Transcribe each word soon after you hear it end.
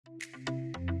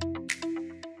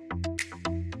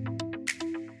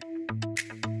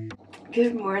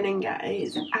Good morning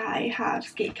guys, I have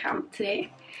skate camp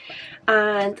today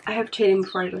and I have training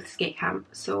before I go to skate camp,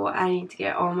 so I need to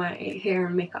get all my hair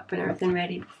and makeup and everything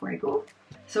ready before I go.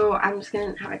 So I'm just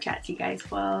going to have a chat to you guys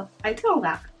while I do all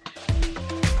that.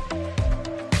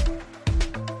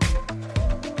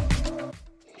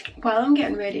 While I'm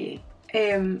getting ready,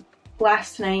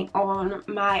 last night on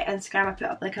my Instagram I put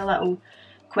up like a little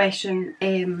question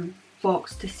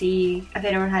box to see if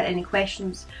anyone had any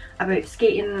questions about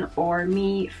skating or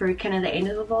me for kind of the end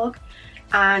of the vlog,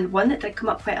 and one that did come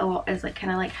up quite a lot is like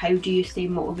kind of like how do you stay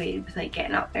motivated with like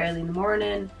getting up early in the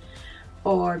morning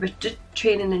or with just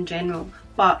training in general.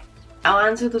 But I'll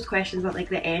answer those questions at like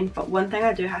the end. But one thing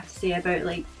I do have to say about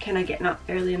like kind of getting up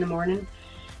early in the morning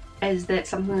is that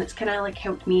something that's kind of like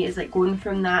helped me is like going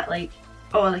from that like,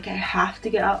 oh like I have to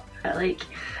get up at like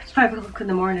 5 o'clock in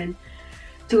the morning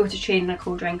to go to train in a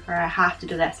cold drink, or I have to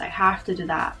do this, I have to do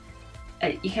that.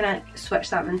 You kind of switch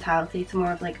that mentality to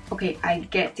more of like, okay, I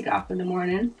get to get up in the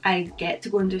morning, I get to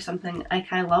go and do something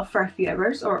like I love for a few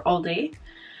hours or all day.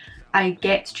 I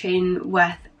get to train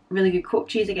with really good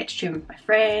coaches, I get to train with my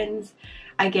friends,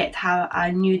 I get to have a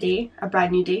new day, a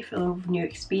brand new day full of new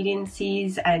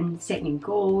experiences and set new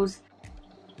goals.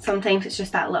 Sometimes it's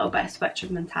just that little bit of switch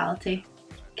of mentality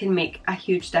can make a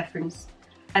huge difference.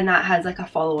 And that has like a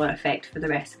follow-on effect for the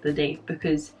rest of the day,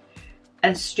 because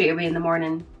as straight away in the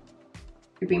morning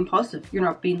you're being positive, you're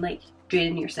not being like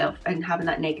draining yourself and having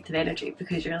that negative energy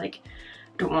because you're like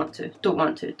don't want to.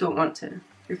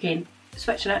 You're kind of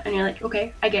switching it and you're like,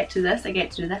 okay, I get to do this, I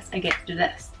get to do this, I get to do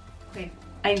this. Okay,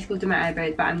 I need to go do my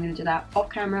eyebrows, but I'm going to do that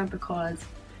off camera because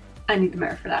I need the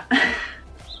mirror for that.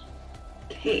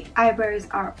 Okay, eyebrows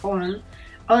are on.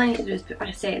 All I need to do is put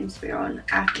my setting spray on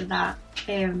after that,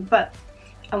 but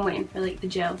I'm waiting for like the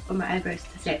gel on my eyebrows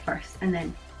to set first and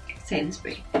then setting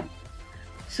spray.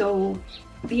 So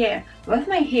yeah, with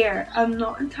my hair I'm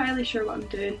not entirely sure what I'm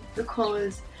doing,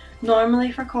 because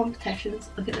normally for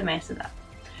competitions, look at the mess of that.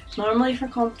 Normally for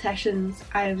competitions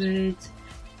I would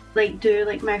like do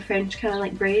like my French kind of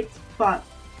like braids, but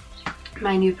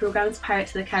my new program is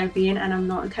Pirates of the Caribbean and I'm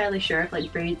not entirely sure if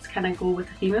like braids kind of go with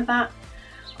the theme of that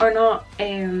or not.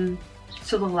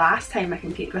 So the last time I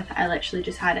competed with it, I literally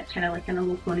just had it kind of like in a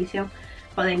low ponytail,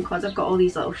 but then because I've got all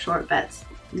these little short bits,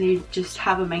 they just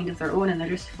have a mind of their own and they're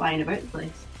just flying about the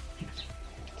place.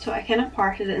 So I kind of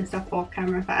parted it and stuff off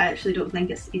camera, but I actually don't think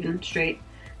it's even straight,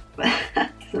 but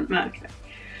that doesn't matter.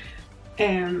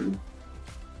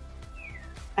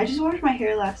 I just washed my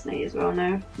hair last night as well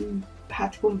now. I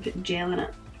had to go and put gel in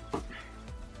it.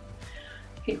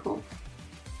 Okay, cool.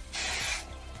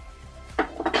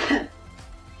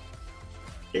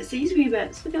 It's these wee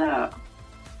bits, look at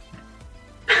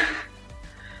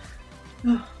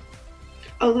that.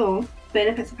 Although,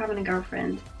 benefits of having a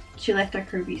girlfriend, she left her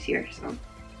curvies here, so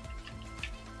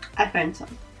I found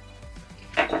some.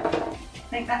 I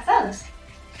think that's us.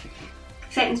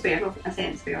 Setting spray, I don't put my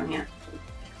setting spray on yet.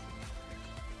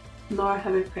 Nor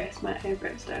have I pressed my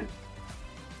eyebrows down.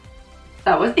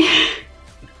 That was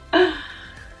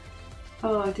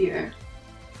oh dear.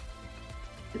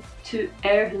 It's too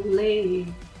early.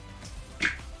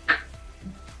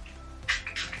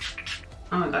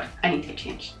 Oh my god, I need to get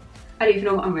changed. I don't even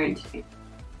know what I'm wearing today.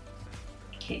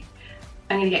 Okay,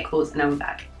 I'm gonna get clothes and I'll be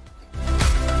back.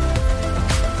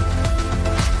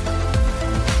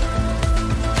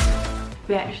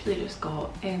 We actually just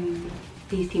got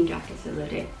these team jackets the other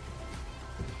day.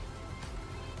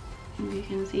 As you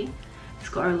can see, it's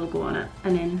got our logo on it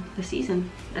and then the season,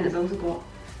 and it's also got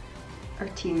our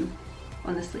team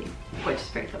on the sleeve, which is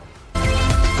very cool.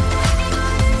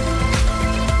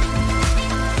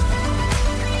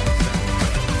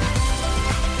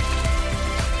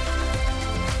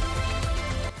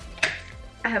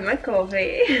 I have my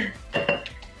coffee.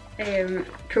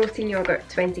 Protein yogurt,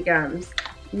 20 grams.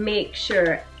 Make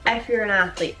sure if you're an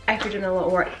athlete, if you're doing a lot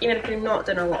of work, even if you're not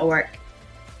doing a lot of work,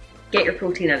 get your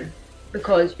protein in,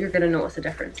 because you're going to notice a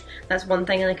difference. That's one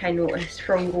thing like I noticed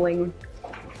from going,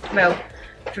 well,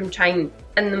 from trying,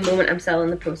 in the moment I'm still in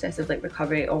the process of like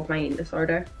recovery of my eating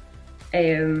disorder.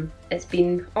 It's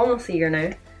been almost a year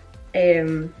now,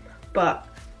 but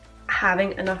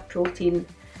having enough protein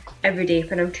every day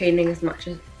when I'm training as much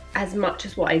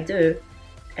as what I do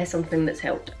is something that's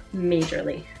helped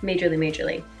majorly.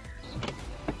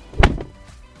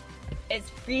 It's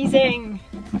freezing.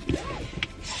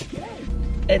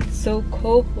 It's so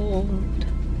cold.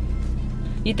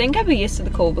 You'd think I'd be used to the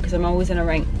cold because I'm always in a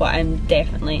rink, but I'm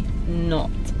definitely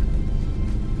not.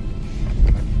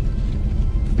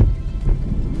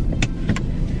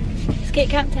 Skate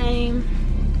camp time.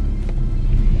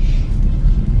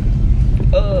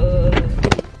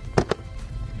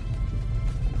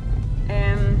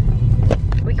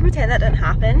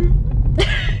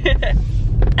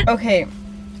 Okay,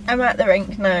 I'm at the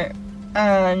rink now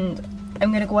and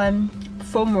I'm gonna go in,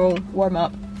 foam roll, warm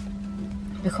up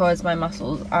because my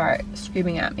muscles are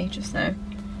screaming at me just now.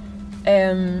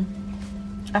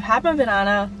 I've had my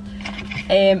banana,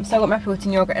 so I got my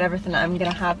protein yogurt and everything that I'm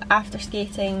gonna have after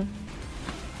skating.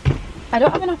 I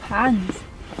don't have enough hands.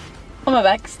 Oh, my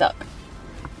bag's stuck.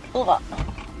 Ugh.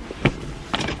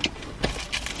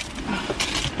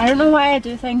 I don't know why I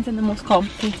do things in the most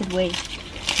complicated way.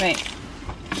 Right.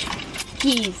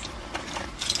 Keys.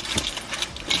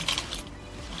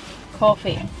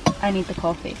 Coffee. I need the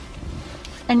coffee.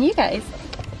 And you guys.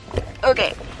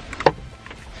 Okay.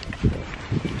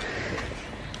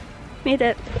 Made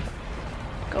it.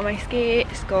 Got my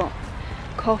skates, got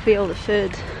coffee, all the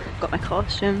food, got my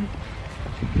costume.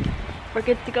 We're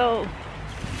good to go.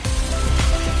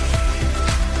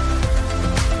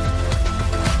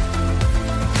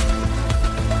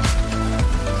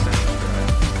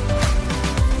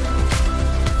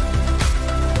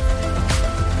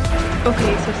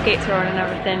 Okay, so skates are on and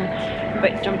everything. I'm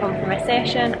about to jump on for my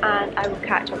session and I will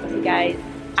catch up with you guys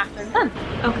after I'm done.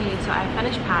 Okay, so I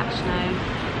finished patch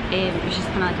now. It was just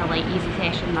kind of like a light, easy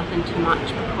session, nothing too much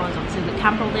because obviously we've got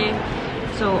camp all day.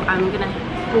 So I'm gonna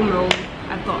foam roll.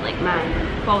 I've got like my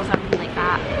balls, everything like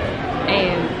that.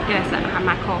 Gonna sit and have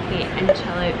my coffee and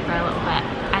chill out for a little bit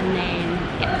and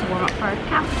then get to warm up for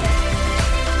camp.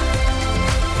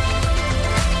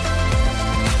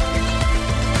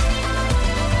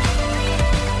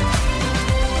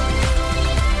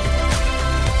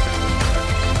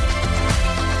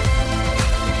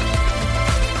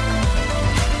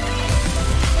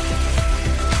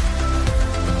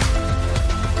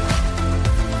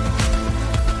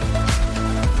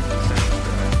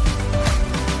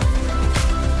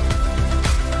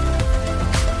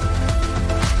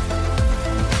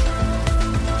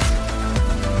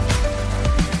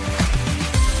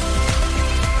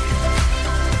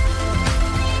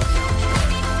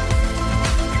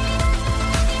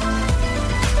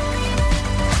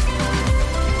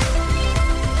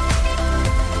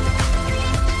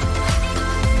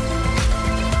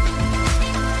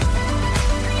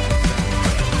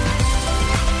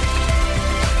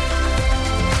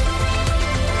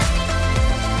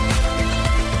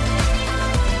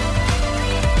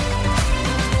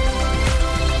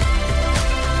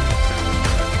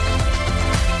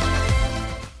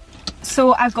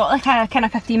 So I've got like a kind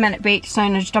of 15-minute break just now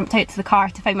and I just jumped out to the car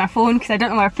to find my phone because I don't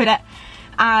know where I put it,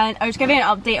 and I was giving an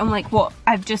update on like what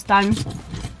I've just done.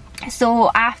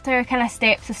 So after kind of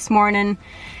steps this morning,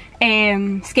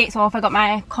 skates off, I got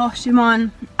my costume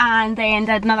on and then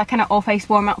did another kind of off-ice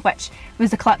warm-up, which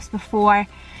was the clips before,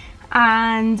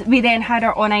 and we then had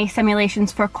our on-ice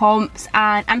simulations for comps,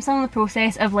 and I'm still in the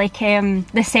process of like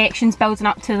the sections building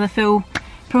up to the full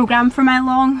programme for my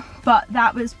long, but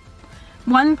that was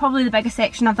one, probably the biggest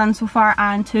section I've done so far,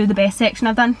 and two, the best section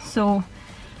I've done. So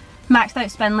maxed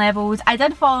out spin levels. I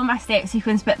did follow my step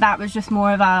sequence, but that was just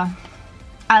more of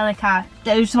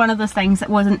it was one of those things that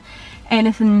wasn't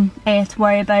anything to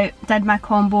worry about. Did my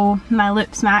combo, my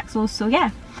loops, my axles, so yeah,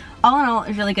 all in all it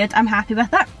was really good. I'm happy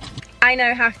with it. I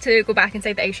now have to go back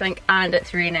inside the ice rink and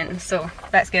it's raining, so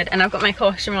that's good, and I've got my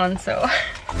costume on, so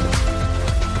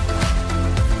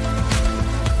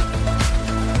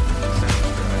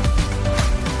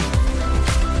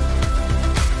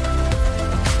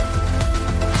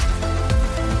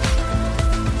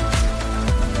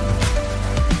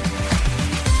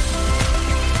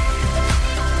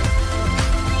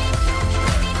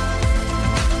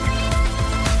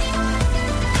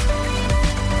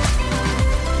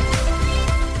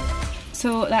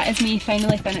So that is me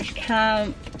finally finished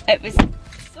camp. It was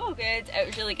so good, it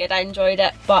was really good, I enjoyed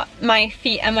it, but my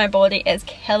feet and my body is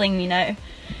killing me now.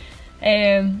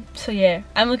 So yeah,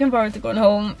 I'm looking forward to going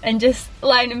home and just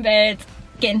lying in bed,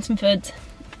 getting some food.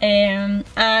 And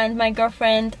my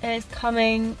girlfriend is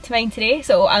coming to mine today,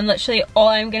 so I'm literally, all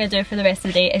I'm going to do for the rest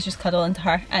of the day is just cuddle into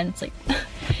her and sleep.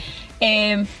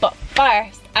 But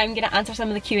first, I'm going to answer some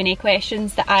of the Q&A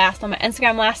questions that I asked on my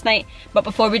Instagram last night. But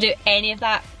before we do any of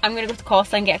that, I'm going to go to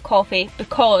Costa and get a coffee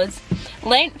because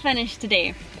Lent finished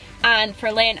today. And for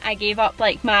Lent I gave up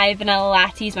like my vanilla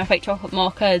lattes, my white chocolate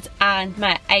mochas and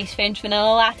my iced French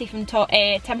vanilla latte from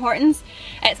Tim Hortons.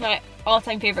 It's my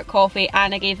all-time favourite coffee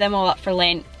and I gave them all up for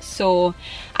Lent. So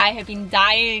I have been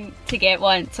dying to get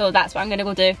one, so that's what I'm going to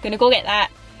go do. Going to go get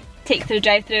that, take through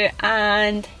drive-through,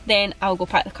 and then I'll go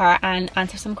park the car and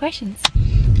answer some questions.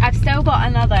 I've still got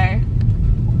another,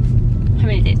 how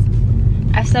many days?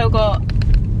 I've still got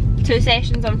 2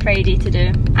 sessions on Friday to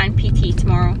do and PT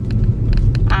tomorrow,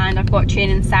 and I've got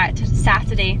training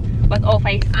Saturday with off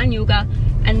ice and yoga,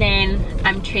 and then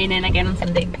I'm training again on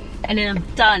Sunday, and then I'm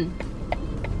done.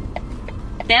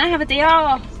 Then I have a day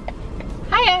off.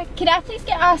 Hiya, could I please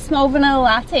get a small vanilla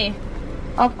latte?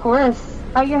 Of course.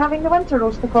 Are you having the winter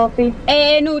roaster coffee?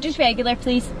 No, just regular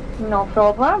please. No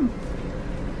problem.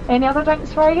 Any other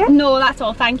drinks for you? No, that's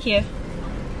all, thank you.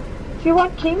 Do you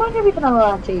want cream on your wee vanilla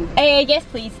latte? Yes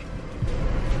please.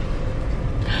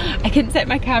 I couldn't set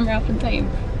my camera up in time.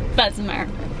 That doesn't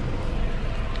matter.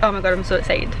 Oh my god, I'm so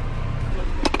excited.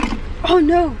 Oh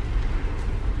no!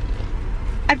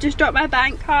 I've just dropped my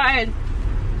bank card.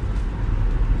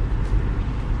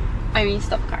 I mean,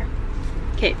 stop car.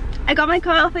 Okay, I got my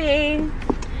coffee.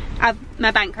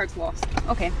 My bank card's lost.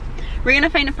 Okay, we're gonna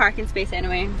find a parking space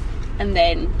anyway, and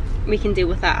then we can deal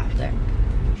with that after.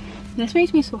 This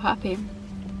makes me so happy.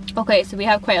 Okay, so we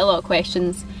have quite a lot of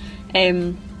questions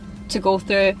to go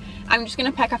through. I'm just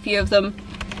gonna pick a few of them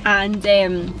and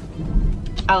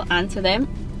I'll answer them.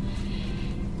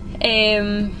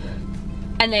 And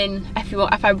then if you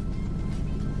want, if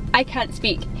I can't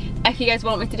speak, if you guys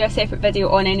want me to do a separate video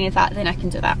on any of that, then I can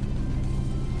do that.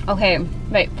 Okay,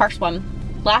 right, first one.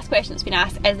 Last question that's been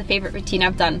asked is the favourite routine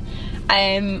I've done.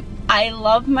 I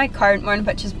love my current one,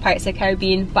 which is Pirates of the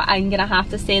Caribbean, but I'm gonna have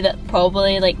to say that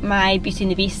probably like my Beauty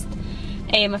and the Beast,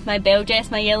 with my bell dress,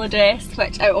 my yellow dress,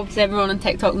 which obviously everyone on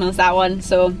TikTok knows that one,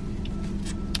 so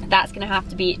that's gonna have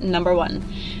to be number one.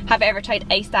 Have I ever tried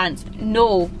ice dance?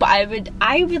 No, but I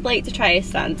would like to try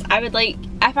ice dance. I would like,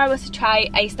 if I was to try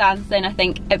ice dance, then I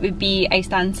think it would be ice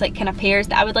dance like kind of pairs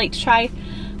that I would like to try.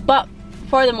 But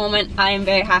for the moment, I am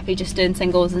very happy just doing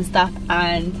singles and stuff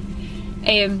and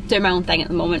doing my own thing at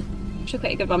the moment. Which is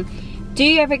quite a good one. Do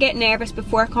you ever get nervous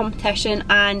before a competition,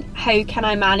 and how can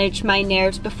I manage my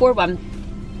nerves before one?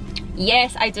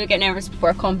 Yes, I do get nervous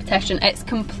before a competition. It's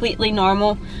completely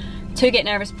normal to get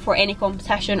nervous before any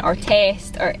competition or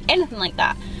test or anything like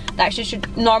that. That's just your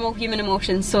normal human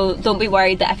emotions, so don't be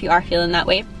worried that if you are feeling that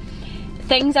way.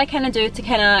 Things I kind of do to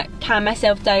kind of calm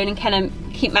myself down and kind of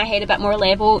keep my head a bit more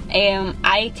level,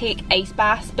 I take ice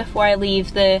baths before I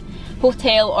leave the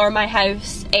hotel or my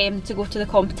house to go to the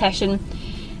competition.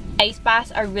 Ice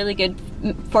baths are really good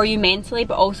for you mentally,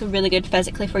 but also really good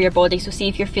physically for your body. So see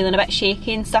if you're feeling a bit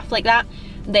shaky and stuff like that,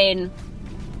 then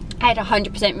I'd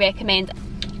 100% recommend.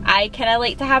 I kind of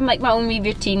like to have like my own wee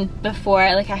routine before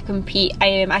like I compete.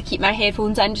 I keep my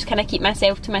headphones in, just kind of keep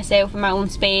myself to myself in my own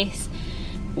space.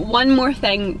 One more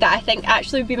thing that I think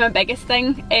actually would be my biggest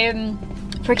thing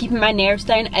for keeping my nerves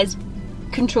down is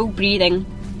controlled breathing.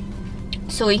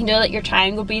 So you can do like your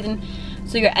triangle breathing.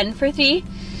 So you're in for 3,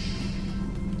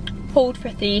 hold for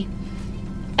 3,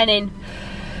 and then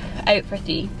out for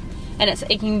 3. And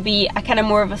it can be a kind of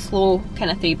more of a slow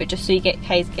kind of 3, but just so you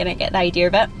guys kind of get the idea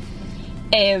of it.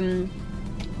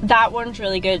 That one's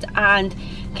really good, and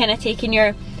kind of taking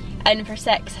your in for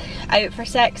 6, out for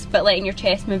 6, but letting your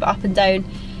chest move up and down.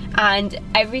 And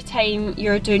every time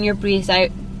you're doing your breathe out,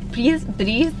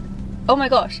 breathe, oh my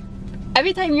gosh,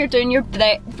 every time you're doing your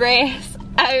breath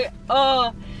out,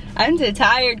 oh, I'm too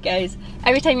tired guys.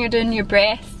 Every time you're doing your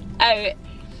breath out,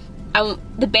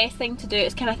 the best thing to do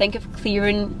is kind of think of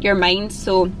clearing your mind,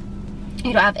 so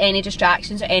you don't have any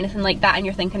distractions or anything like that, and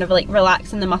you're thinking of like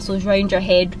relaxing the muscles around your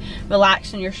head,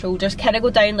 relaxing your shoulders, kind of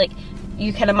go down, like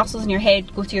you kind of muscles in your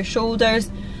head go to your shoulders,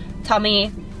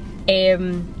 tummy,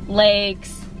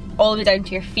 legs, all the way down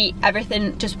to your feet,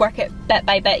 everything. Just work it bit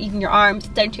by bit, even your arms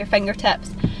down to your fingertips,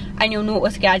 and you'll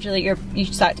notice gradually you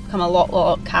start to become a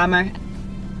lot calmer.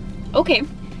 Okay,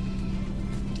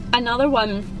 another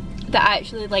one that I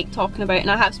actually like talking about,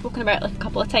 and I have spoken about it like a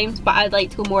couple of times, but I'd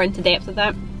like to go more into depth with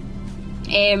that.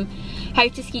 How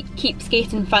to keep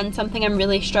skating fun, something I'm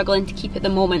really struggling to keep at the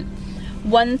moment.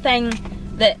 One thing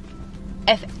that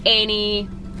if any,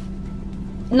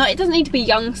 it doesn't need to be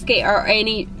young skater or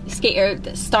any skater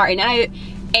that's starting out,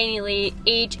 any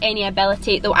age, any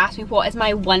ability, they'll ask me what is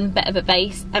my one bit of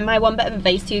advice, and my one bit of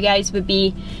advice to you guys would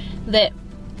be that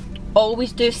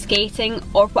always do skating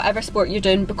or whatever sport you're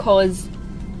doing because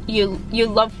you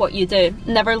love what you do.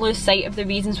 Never lose sight of the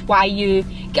reasons why you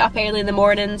get up early in the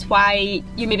mornings, why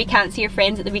you maybe can't see your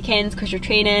friends at the weekends because you're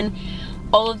training.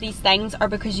 All of these things are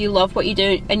because you love what you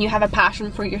do and you have a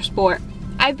passion for your sport.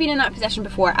 I've been in that position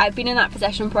before. I've been in that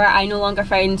position where I no longer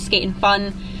found skating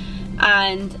fun,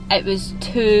 and it was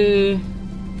too,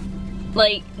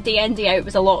 like, day in day out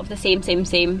was a lot of the same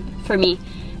for me.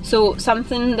 So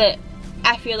something that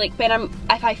I feel like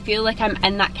if I feel like I'm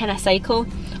in that kind of cycle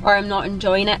or I'm not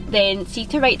enjoying it, then see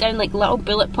to write down like little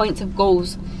bullet points of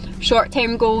goals.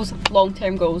 Short-term goals,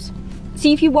 long-term goals.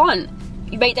 See if you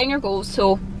write down your goals.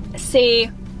 So say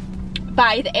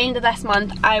by the end of this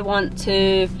month I want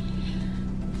to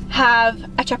have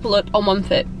a triple loop on one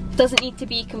foot. Doesn't need to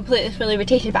be completely fully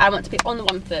rotated, but I want to be on the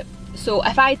one foot. So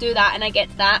if I do that and I get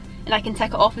to that and I can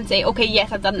tick it off and say, okay,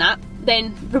 yes, I've done that,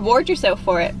 then reward yourself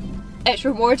for it. It's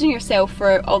rewarding yourself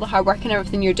for all the hard work and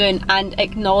everything you're doing, and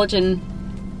acknowledging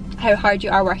how hard you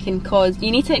are working, because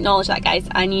you need to acknowledge that, guys,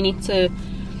 and you need to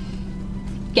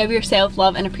give yourself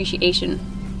love and appreciation,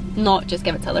 not just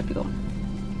give it to other people.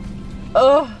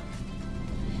 Oh,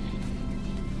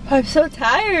 I'm so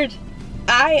tired.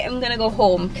 I am gonna go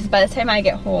home, because by the time I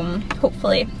get home,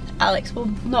 hopefully Alex will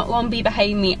not long be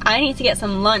behind me. I need to get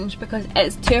some lunch because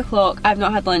it's 2 o'clock, I've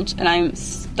not had lunch and I'm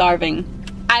starving.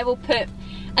 I will put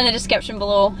in the description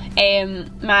below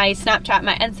my Snapchat,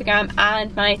 my Instagram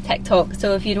and my TikTok,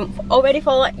 so if you don't already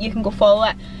follow it, you can go follow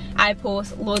it. I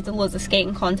post loads and loads of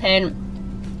skating content,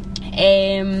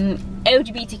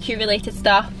 LGBTQ related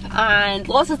stuff, and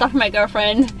lots of stuff for my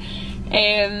girlfriend,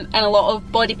 and a lot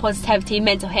of body positivity,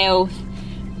 mental health.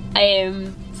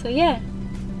 So yeah,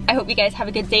 I hope you guys have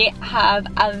a good day, have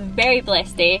a very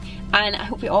blessed day, and I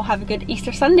hope you all have a good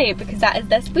Easter Sunday, because that is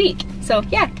this week. So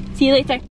yeah, see you later.